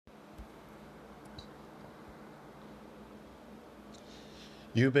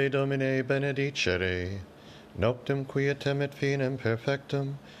Iube Domine benedicere, noctem quietem et finem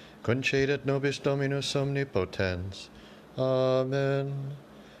perfectum, concedet nobis Dominus omnipotens. Amen.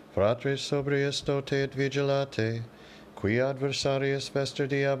 Fratres sobrius dote et vigilate, qui adversarius vester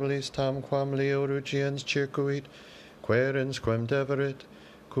diabolis tam quam leo rugiens circuit, querens quem deverit,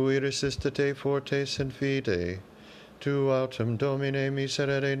 cui resistate fortes in fide, tu autem Domine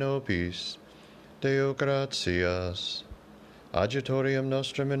miserere nobis. Deo gratias. Adjutorium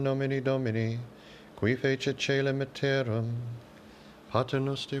nostrum in nomine Domini, qui fecit caelum et terram. Pater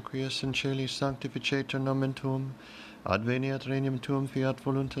noster, qui es in caeli, sanctificetur nomen tuum, adveniat regnum tuum, fiat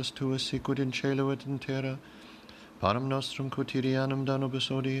voluntas tua, sicut in caelo et in terra. Panem nostrum quotidianum da nobis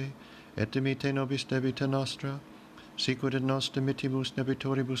hodie, et dimitte nobis debita nostra, sicut et nos dimittimus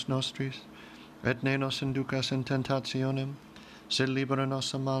debitoribus nostris, et ne nos inducas in tentationem, sed libera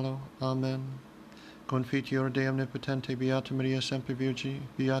nos a malo. Amen. Confiteor Dei omnipotente, Beata Maria Semper Virgi,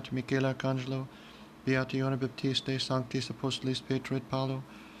 Beata Michael Arcangelo, Beata Ioanna Baptiste, Sanctis Apostolis Petro et Paulo,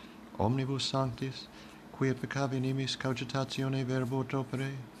 omnibus sanctis, qui peccavi nimis cogitatione verbo et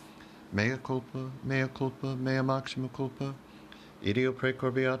opere, mea culpa, mea maxima culpa, ideo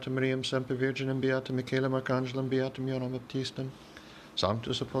precor Beata Mariam Semper Virginem, Beata Michaelem Arcangelum, Beatum Ioannem Baptistem,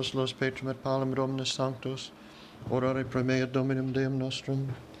 Sanctus Apostolos Petrum et Paulum Dominus Sanctus, orare pro mea Dominum Deum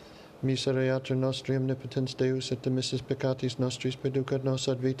nostrum, misereatur nostri omnipotens Deus et demissis peccatis nostris perducat nos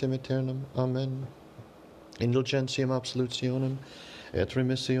ad vitam aeternam. Amen. Indulgentiam absolutionem et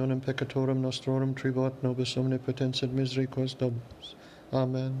remissionem peccatorum nostrorum tribuat nobis omnipotens et misericors Dominus.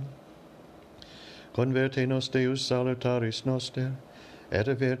 Amen. Converte nos Deus salutaris noster, et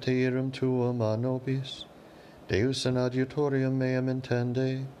averte irum tuum a nobis. Deus in adiutorium meam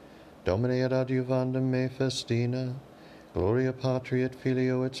intende, Domine ad adiuvandum me festina, Gloria Patri et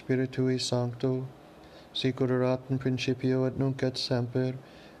Filio et Spiritui Sancto, sicut erat in principio et nunc et semper,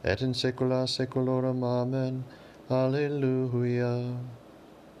 et in saecula saeculorum. Amen. Alleluia.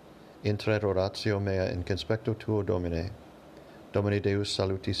 Intret oratio mea in conspecto tuo, Domine. Domine Deus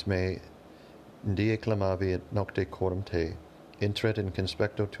salutis me, in die clamavi et nocte coram te. Intret in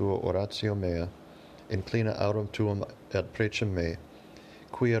conspecto tuo oratio mea, inclina aurum tuum ad precem me,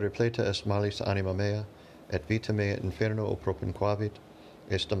 quia repleta est malis anima mea, et vita mea inferno propinquavit,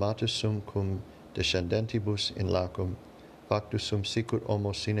 estimatus sum cum descendentibus in lacum, factus sum sicut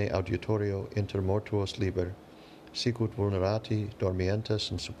homo sine audiitorio inter mortuos liber, sicut vulnerati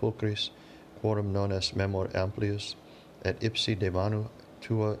dormientes in sepulchris, quorum non est memor amplius, et ipsi de manu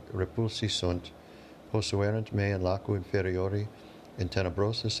tua repulsi sunt, posuerent me in lacu inferiori, in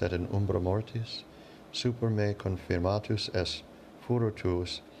tenebrosis et in umbra mortis, super me confirmatus est furor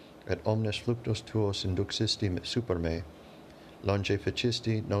tuus, et omnes fluctos tuos induxisti super me, longe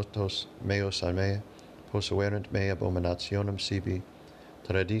fecisti notos meos a me, posuerent me abominationem sibi,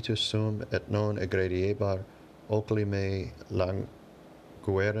 traditus sum et non egrediebar, oculi me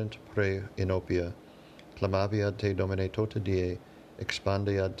languerent pre inopia, clamavi ad te, Domine, tota die,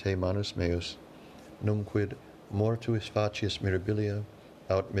 expande ad te manus meus, numquid mortuis facies mirabilia,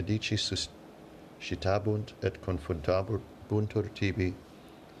 aut medici suscitabunt et confuntabuntur tibi,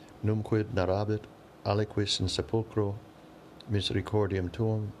 numquid narrabit aliquis in sepulchro misericordiam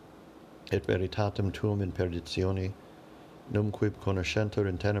tuum et veritatem tuum in perditione, numquid conoscentur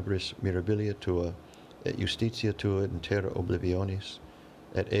in tenebris mirabilia tua et justitia tua in terra oblivionis,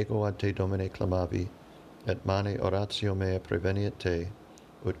 et ego ad te, Domine, clamavi, et mane oratio mea preveniet te,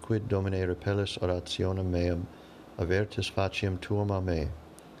 ut quid, Domine, repellis orationem meam, avertis faciem tuum a me,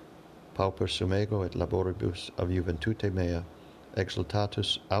 pauper sum ego et laboribus a juventute mea,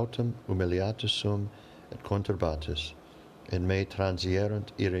 exultatus autem humiliatus sum et conturbatus, in me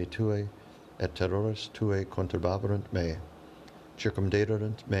transierunt ire tuae, et terrores tuae conturbaverunt me,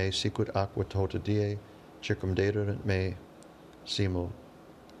 circumdederunt me sicut aqua tota die, circumdederunt me simul,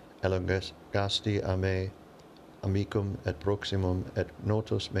 elongasti a me amicum et proximum et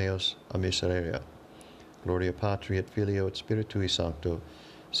notos meos a misereria. Gloria Patri et Filio et Spiritui Sancto,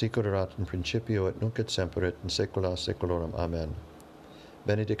 sicut erat in principio et nunc et semper et in saecula saeculorum. Amen.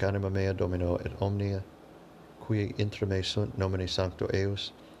 Benedic anima mea Domino et omnia qui intra me sunt nomine sancto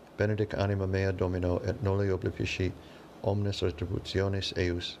eius, benedic anima mea Domino et noli oblifici omnes retributiones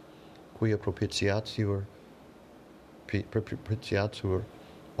eius, quia propitiatur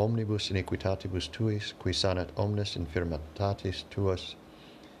omnibus iniquitatibus tuis, qui sanat omnes infirmitatis tuas,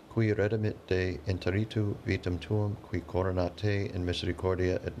 qui redimit de interitu vitam tuum, qui coronat te in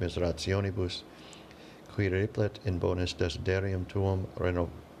misericordia et miserationibus, qui replet in bonus desiderium tuum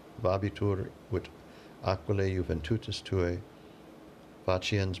renovabitur ut aquile juventutis tuae,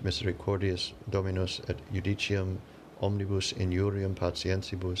 faciens misericordias Dominus et judicium omnibus injurium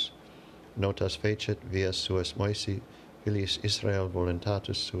patientibus, notas fecit vias suas Moisi, filiis Israel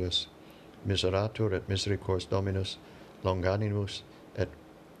voluntatis suas, miseratur et misericors Dominus, longanimus et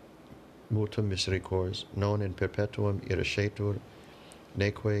multum misericors, non in perpetuum irascetur,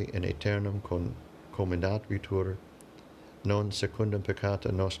 neque in aeternum commendabitur, non secundum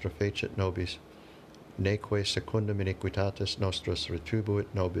peccata nostra fecit nobis, neque secundum iniquitatis nostras retribuit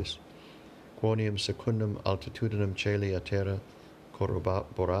nobis, quoniam secundum altitudinem celi a terra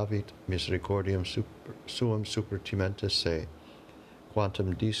corroboravit misericordiam suam super timentis se,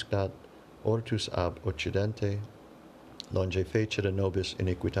 quantum discat ortus ab occidente, longe fecit a nobis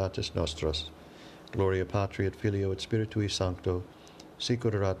iniquitatis nostras. Gloria Patri et Filio et Spiritui Sancto, sic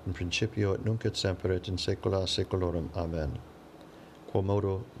ut erat in principio et nunc et semper et in saecula saeculorum. Amen.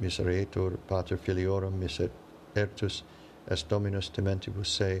 Quomodo miseretur Pater Filiorum misertus est Dominus tementibus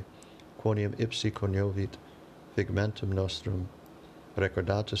se, quoniam ipsi coniovit figmentum nostrum,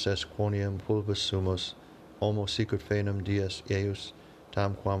 recordatus est quoniam pulvus sumus, homo sicut fenum dies eius,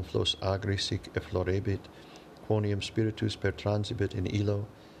 tamquam flos agri sic efflorebit, quoniam spiritus pertransibit in illo,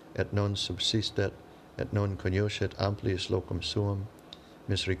 et non subsistet, et non cognoscet amplius locum suum,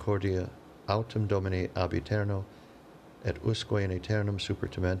 misericordia autem Domini ab aeterno, et usque in aeternum super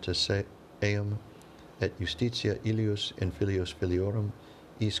tementis eum, et justitia ilius in filios filiorum,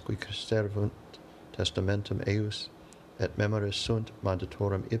 isqui servunt testamentum eius, et memoris sunt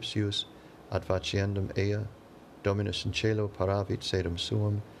mandatorum ipsius ad faciendum ea, Dominus in cielo paravit sedum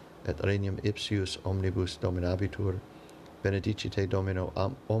suum, et regnum ipsius omnibus dominabitur, benedicite Domino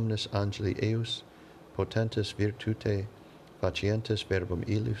omnes angeli eius, potentes virtute, facientes verbum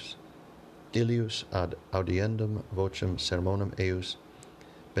ilius ad audiendum vocem sermonum eius,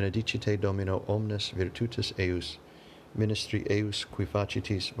 benedicite Domino omnes virtutes eius, ministri eius qui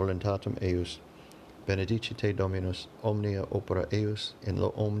facitis voluntatem eius, benedicite Dominus omnia opera eius in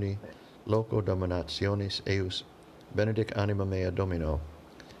omni loco dominationis eius, benedic anima mea Domino.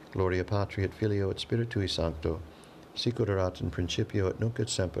 Gloria Patri et Filio et Spiritui Sancto, sic ut erat in principio et nunc et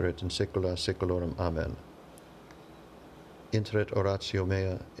semper et in saecula saeculorum. Amen. Interet oratio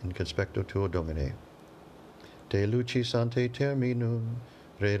mea in conspecto tuo Domine. De lucis ante terminum,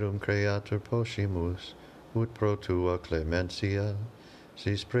 rerum creatur poscimus, ut pro tua clementia,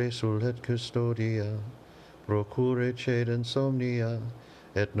 sis presul et custodia, procure cedens somnia,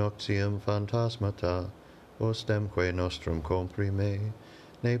 et noctium phantasmata, ostemque nostrum comprime,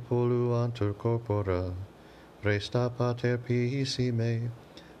 ne polluantur corpora, presta pater pissime,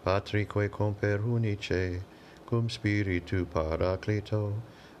 patrique comper unice, cum spiritu paraclito,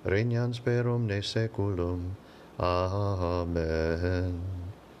 regnans per omne saeculum. Amen.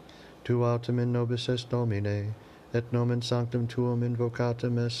 Tu autem in nobis est Domine, et nomen sanctum tuum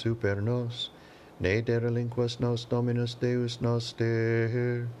invocatum est super nos, ne derelinquas nos Dominus Deus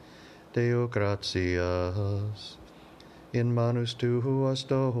noster, Deo gratias. In manus tuas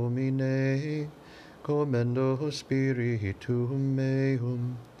Domine, commendo spiritum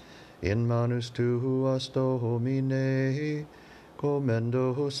meum, in manus tuas Domine,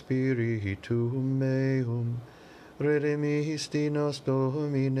 commendo spiritum meum, redemisti nos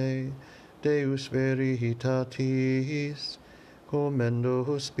Domine, Deus veritatis,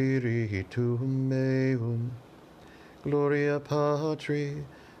 commendo spiritum meum. Gloria Patri,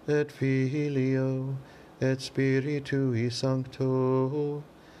 et Filio, et Spiritui Sancto,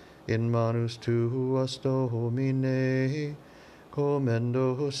 in manus tuas Domine,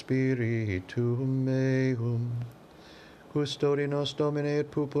 commendo spiritum meum. Custodi nos Domine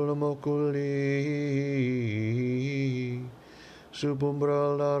et pupulum oculi, sub umbra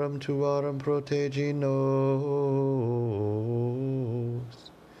alarum tuarum protegi nos.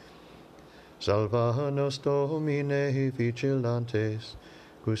 Salva nos Domine vigilantes,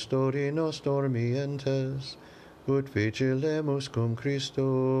 custodi nos dormientes, ut vigilemus cum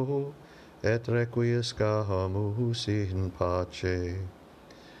Christo, et requiescamus in pace.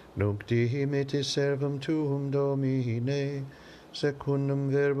 Nunc dimitis servum tuum Domine, secundum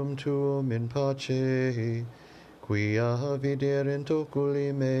verbum tuum in pace, quia viderint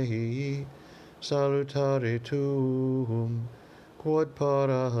oculi mei, salutare tuum, quod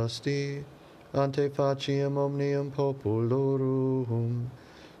parasti, ante faciem omnium populorum,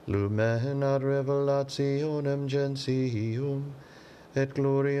 lumen ad revelationem gentium, et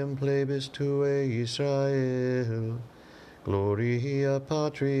gloriam plebis tuae Israel. Gloria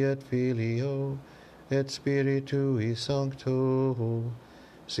Patri et Filio, et Spiritui Sancto,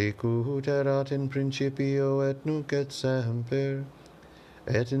 sic ut erat in principio et nunc et semper,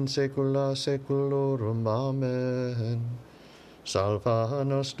 et in saecula saeculorum. Amen. Salva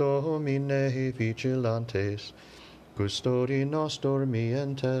nos Domine vigilantes, custodi nos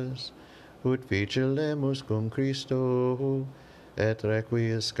dormientes, ut vigilemus cum Christo, et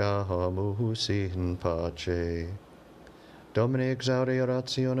requiescamus in pace. Domine exaudi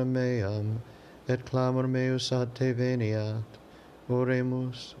orationem meam, et clamor meus ad te veniat.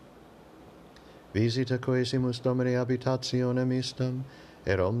 Oremus. Visita coesimus Domine habitationem istam,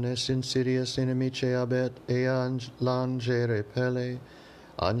 et omnes insidias inimice abet lange repelle,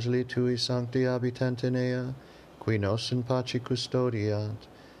 angeli tui sancti habitant in ea, qui nos in pace custodiat,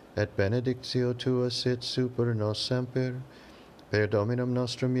 et benedictio tua sit super nos semper, per Dominum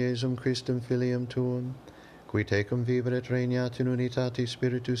nostrum Iesum Christum Filium tuum, qui tecum vivere et regnat in unitate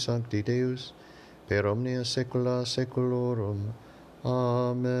Spiritus Sancti Deus, per omnia saecula saeculorum.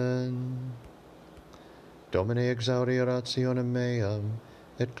 Amen. Domine exaudi orationem meam,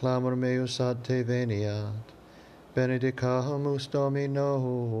 et clamor meus ad te veniat. Benedicamus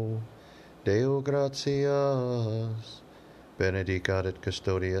Domino, Deo gratias. Benedicat et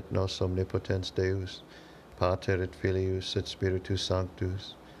custodiet nos omnipotens Deus, Pater et Filius et Spiritus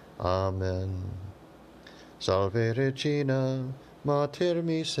Sanctus. Amen. Salve Regina, Mater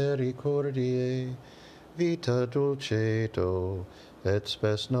misericordiae, vita dulcedo, et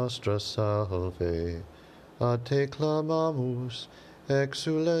spes nostra salve. Ad te clamamus,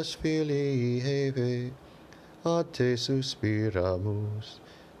 exules filii Heve, ad te suspiramus,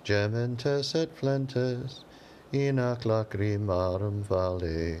 gementes et flentes, in ac lacrimarum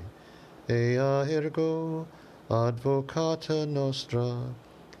vale. Ea ergo, advocata nostra,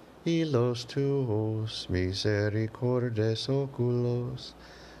 illos tuos misericordes oculos,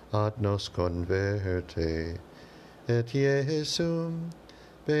 ad nos converte, et Iesum,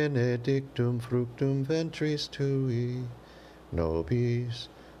 benedictum fructum ventris tui, nobis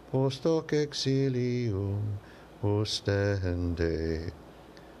post hoc exilium ostende.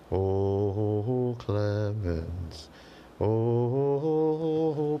 O clemens,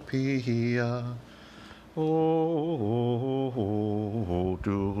 O pia, O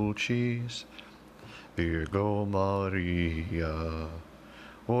dulcis Virgo Maria.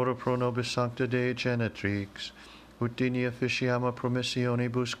 Ora pro nobis sancta Dei Genetrix, ut digni officiama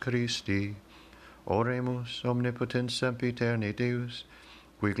promissionibus Christi, oremus omnipotens sempiterni Deus,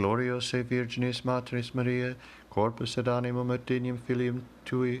 qui gloriose Virginis Matrice Maria, corpus et animum et dignum filium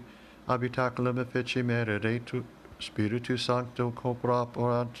tui, habitaculum effici merere tu, Spiritus Sancto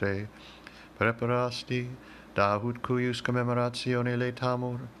corporate, preparasti, Davut cuius commemoratione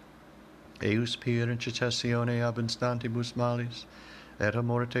letamur, eius per intercessione ab instantibus malis, et a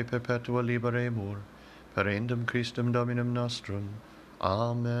morte perpetua liberemur, per endum Christum Dominum nostrum.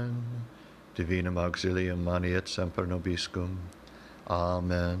 Amen. Divinum auxilium mani et semper nobiscum.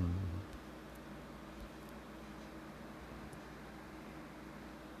 Amen.